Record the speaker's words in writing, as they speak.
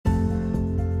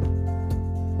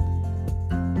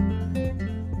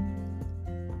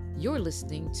You're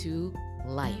listening to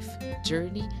Life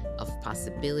Journey of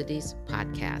Possibilities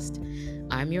podcast.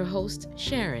 I'm your host,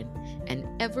 Sharon, an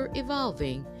ever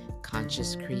evolving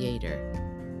conscious creator.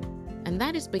 And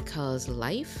that is because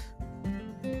life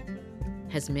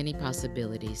has many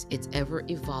possibilities, it's ever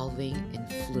evolving and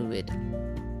fluid.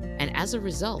 And as a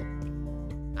result,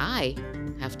 I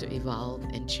have to evolve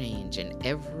and change. And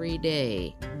every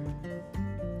day,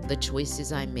 the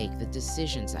choices I make, the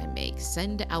decisions I make,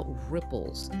 send out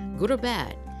ripples, good or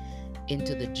bad,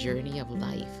 into the journey of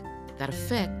life that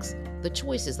affects the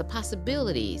choices, the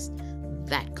possibilities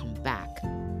that come back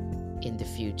in the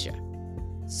future.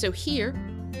 So, here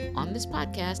on this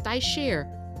podcast, I share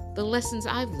the lessons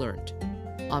I've learned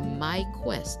on my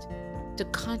quest to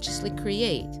consciously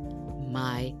create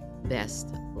my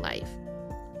best life.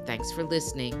 Thanks for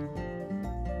listening.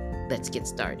 Let's get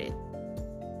started.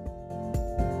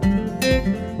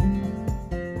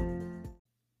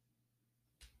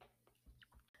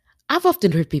 I've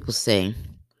often heard people say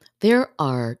there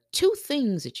are two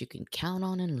things that you can count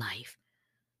on in life: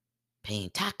 paying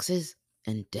taxes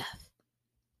and death.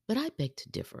 But I beg to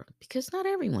differ because not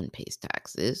everyone pays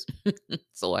taxes.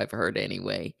 So I've heard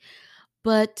anyway.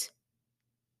 But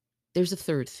there's a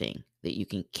third thing that you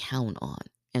can count on,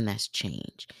 and that's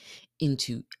change.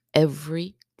 Into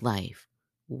every life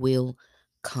will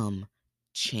come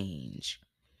change.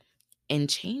 And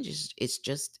change is it's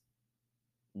just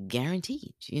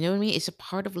guaranteed. You know what I mean? It's a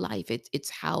part of life. It's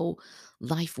how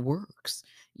life works.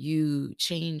 You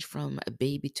change from a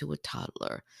baby to a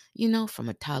toddler, from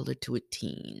a toddler to a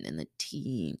teen, and a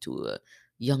teen to a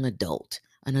young adult,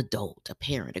 an adult, a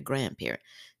parent, a grandparent.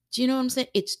 Do you know what I'm saying?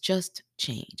 It's just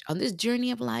change. On this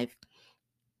journey of life,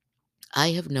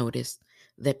 I have noticed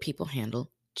that people handle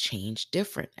change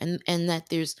different, and that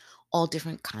there's all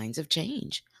different kinds of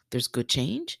change. There's good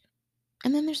change,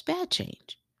 and then there's bad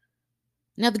change.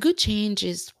 Now, the good change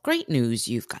is great news.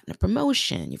 You've gotten a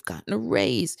promotion, you've gotten a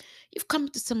raise, you've come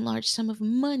to some large sum of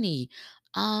money.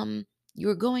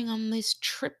 You're going on this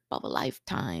trip of a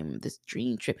lifetime, this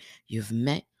dream trip. You've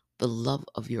met the love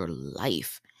of your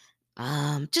life.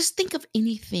 Just think of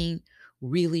anything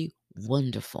really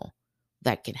wonderful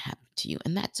that can happen to you,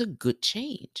 and that's a good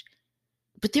change.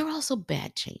 But there are also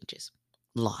bad changes: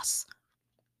 loss,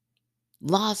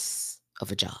 loss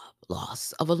of a job,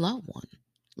 loss of a loved one,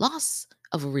 loss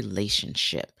of a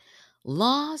relationship,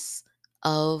 loss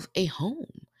of a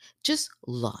home, just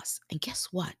loss. And guess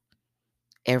what?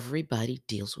 Everybody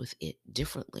deals with it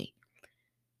differently.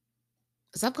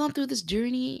 As I've gone through this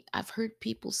journey, I've heard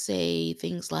people say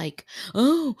things like,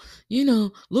 oh,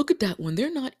 look at that one. They're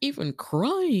not even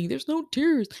crying. There's no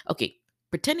tears. Okay,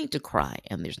 pretending to cry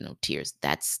and there's no tears.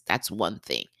 That's one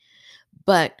thing.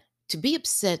 But to be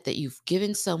upset that you've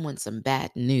given someone some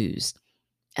bad news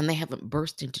and they haven't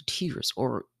burst into tears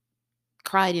or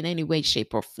cried in any way,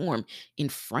 shape, or form in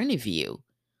front of you,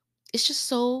 it's just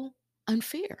so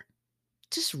unfair.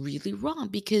 Just really wrong,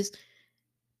 because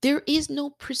there is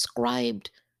no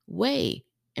prescribed way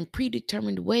and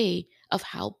predetermined way of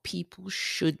how people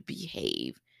should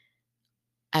behave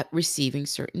at receiving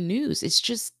certain news. It's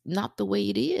just not the way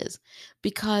it is,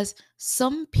 because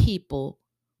some people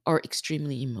are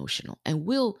extremely emotional and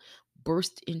will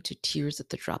burst into tears at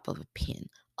the drop of a pin.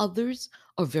 Others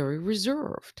are very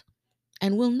reserved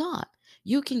and will not.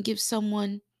 You can give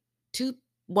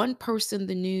one person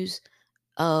the news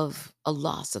of a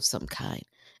loss of some kind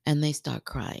and they start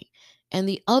crying. And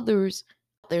the others,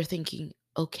 they're thinking,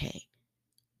 okay,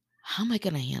 how am I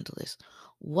going to handle this?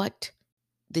 What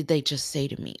did they just say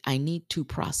to me? I need to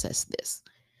process this.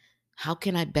 How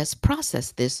can I best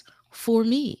process this for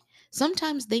me?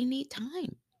 Sometimes they need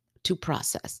time to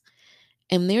process,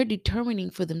 and they're determining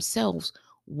for themselves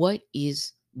what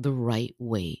is the right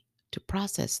way to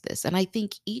process this. And I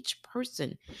think each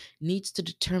person needs to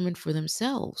determine for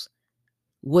themselves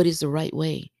what is the right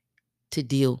way to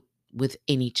deal with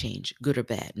any change, good or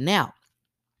bad. Now,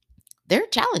 there are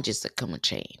challenges that come with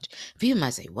change. People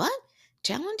might say, what?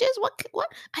 Challenges? What?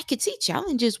 I could see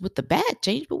challenges with the bad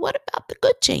change, but what about the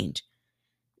good change?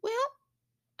 Well,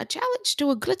 a challenge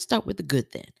to a good, let's start with the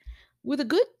good then. With a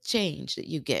good change that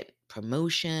you get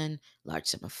promotion, large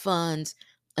sum of funds,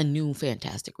 a new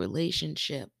fantastic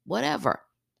relationship, whatever.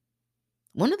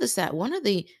 One of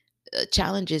the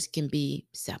challenges can be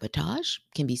sabotage,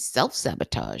 can be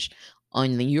self-sabotage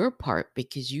on your part,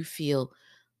 because you feel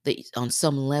that on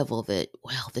some level that,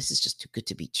 well, this is just too good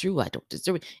to be true. I don't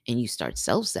deserve it. And you start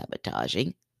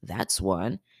self-sabotaging. That's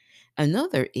one.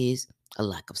 Another is a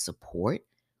lack of support.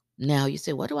 Now you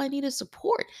say, what do I need to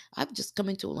support? I've just come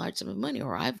into a large sum of money,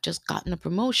 or I've just gotten a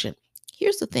promotion.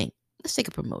 Here's the thing. Let's take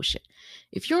a promotion.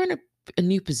 If you're in a a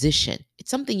new position. It's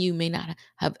something you may not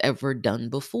have ever done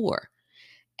before.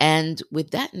 And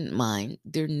with that in mind,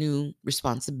 there are new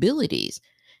responsibilities.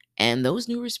 And those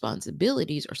new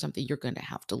responsibilities are something you're going to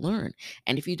have to learn.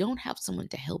 And if you don't have someone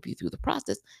to help you through the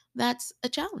process, that's a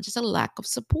challenge. It's a lack of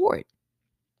support.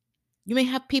 You may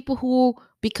have people who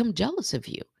become jealous of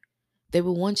you. They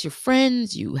were once your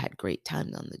friends, you had great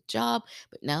time on the job,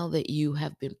 but now that you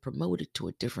have been promoted to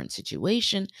a different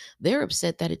situation, they're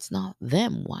upset that it's not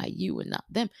them. Why you and not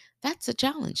them? That's a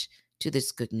challenge to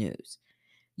this good news.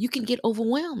 You can get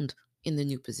overwhelmed in the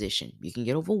new position. You can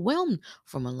get overwhelmed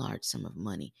from a large sum of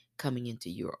money coming into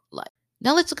your life.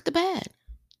 Now let's look at the bad.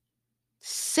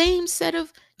 Same set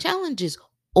of challenges,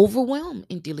 overwhelm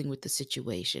in dealing with the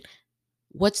situation.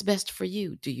 What's best for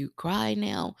you? Do you cry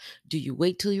now? Do you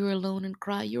wait till you're alone and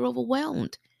cry? You're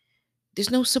overwhelmed.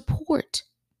 There's no support.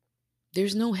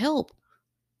 There's no help.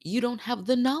 You don't have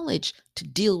the knowledge to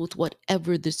deal with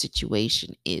whatever the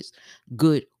situation is,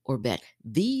 good or bad.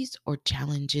 These are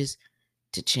challenges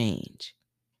to change.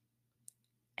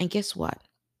 And guess what?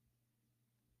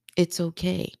 It's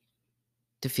okay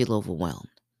to feel overwhelmed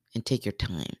and take your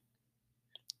time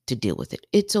to deal with it.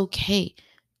 It's okay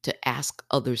to ask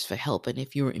others for help. And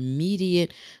if your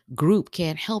immediate group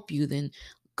can't help you, then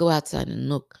go outside and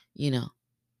look,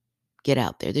 get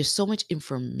out there. There's so much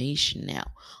information now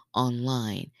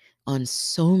online on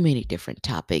so many different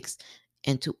topics.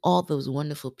 And to all those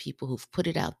wonderful people who've put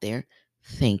it out there,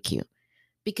 thank you.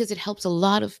 Because it helps a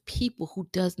lot of people who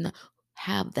does not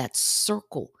have that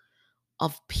circle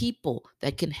of people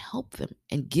that can help them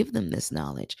and give them this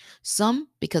knowledge. Some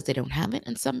because they don't have it,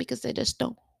 and some because they just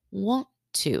don't want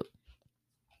to.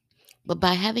 But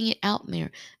by having it out there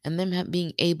and them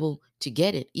being able to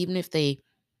get it, even if they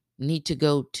need to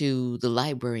go to the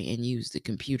library and use the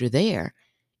computer there,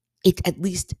 at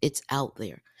least it's out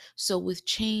there. So with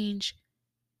change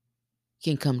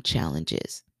can come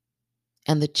challenges.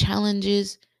 And the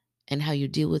challenges and how you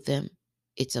deal with them,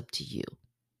 it's up to you.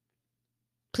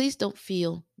 Please don't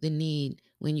feel the need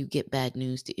when you get bad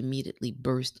news to immediately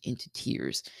burst into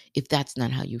tears if that's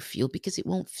not how you feel, because it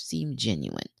won't seem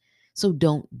genuine. So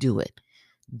don't do it.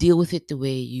 Deal with it the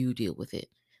way you deal with it.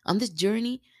 On this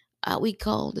journey, we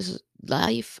call this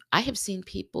life. I have seen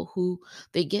people who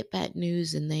they get bad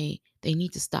news and they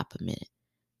need to stop a minute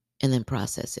and then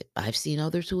process it. I've seen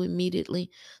others who immediately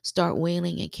start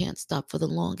wailing and can't stop for the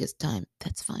longest time.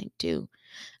 That's fine too.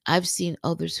 I've seen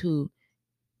others who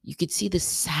you could see the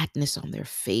sadness on their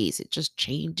face. It just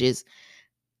changes.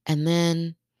 And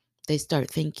then they start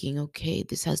thinking, okay,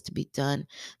 this has to be done.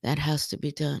 That has to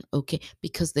be done. Okay,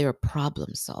 because they're a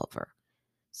problem solver.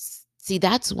 See,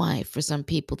 that's why for some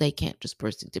people they can't just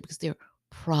burst into, because they're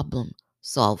problem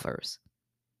solvers.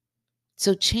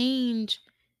 So change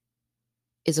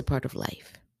is a part of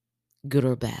life, good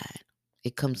or bad.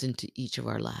 It comes into each of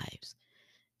our lives.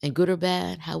 And good or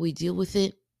bad, how we deal with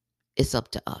it, it's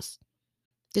up to us.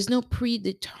 There's no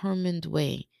predetermined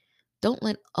way. Don't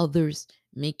let others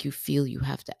make you feel you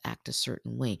have to act a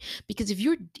certain way. Because if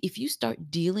you start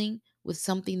dealing with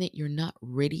something that you're not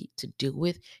ready to deal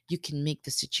with, you can make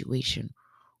the situation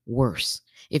worse.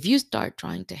 If you start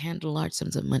trying to handle large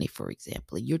sums of money, for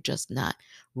example, you're just not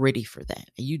ready for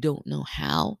that, and you don't know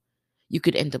how, you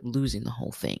could end up losing the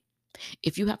whole thing.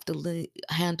 If you have to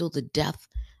handle the death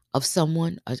of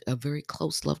someone, a very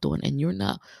close loved one, and you're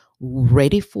not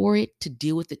ready for it to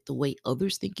deal with it the way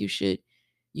others think you should,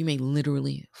 you may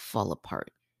literally fall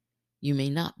apart. You may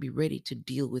not be ready to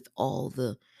deal with all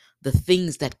the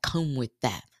things that come with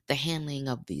that, the handling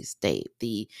of the estate,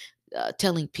 the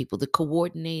telling people, the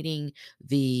coordinating,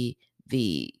 the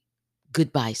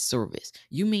goodbye service.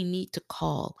 You may need to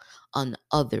call on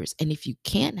others, and if you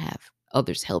can't have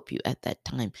others help you at that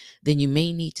time, then you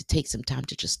may need to take some time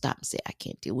to just stop and say, I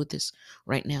can't deal with this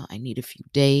right now. I need a few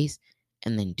days,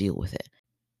 and then deal with it.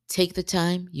 Take the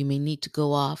time. You may need to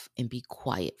go off and be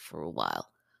quiet for a while.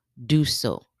 Do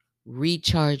so.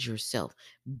 Recharge yourself.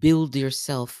 Build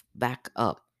yourself back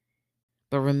up.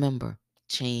 But remember,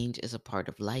 change is a part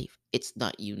of life. It's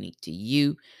not unique to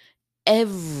you.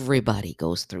 Everybody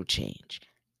goes through change.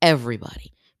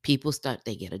 Everybody. People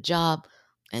they get a job,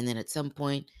 and then at some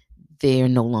point, they're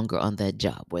no longer on that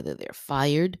job, whether they're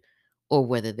fired or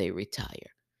whether they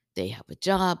retire. They have a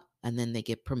job, and then they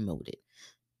get promoted.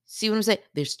 See what I'm saying?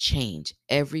 There's change.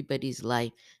 Everybody's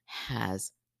life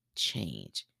has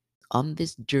change. On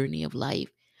this journey of life,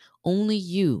 only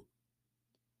you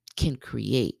can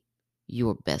create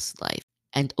your best life,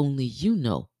 and only you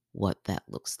know what that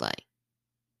looks like.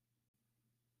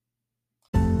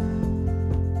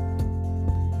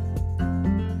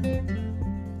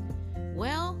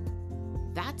 Well,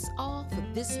 that's all for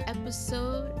this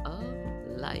episode of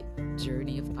life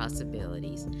journey of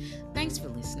possibilities. Thanks for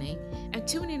listening, and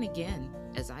tune in again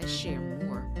as I share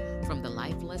more from the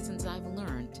life lessons I've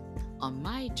learned on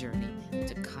my journey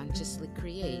to consciously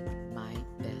create my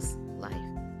best life.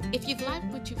 If you've liked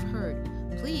what you've heard,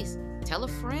 please tell a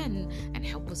friend and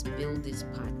help us build this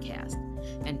podcast.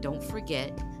 And don't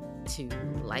forget to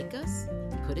like us,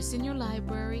 put us in your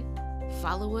library,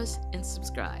 follow us, and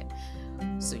subscribe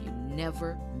so you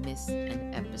never miss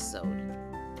an episode.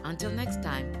 Until next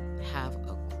time, have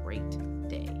a great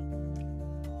day.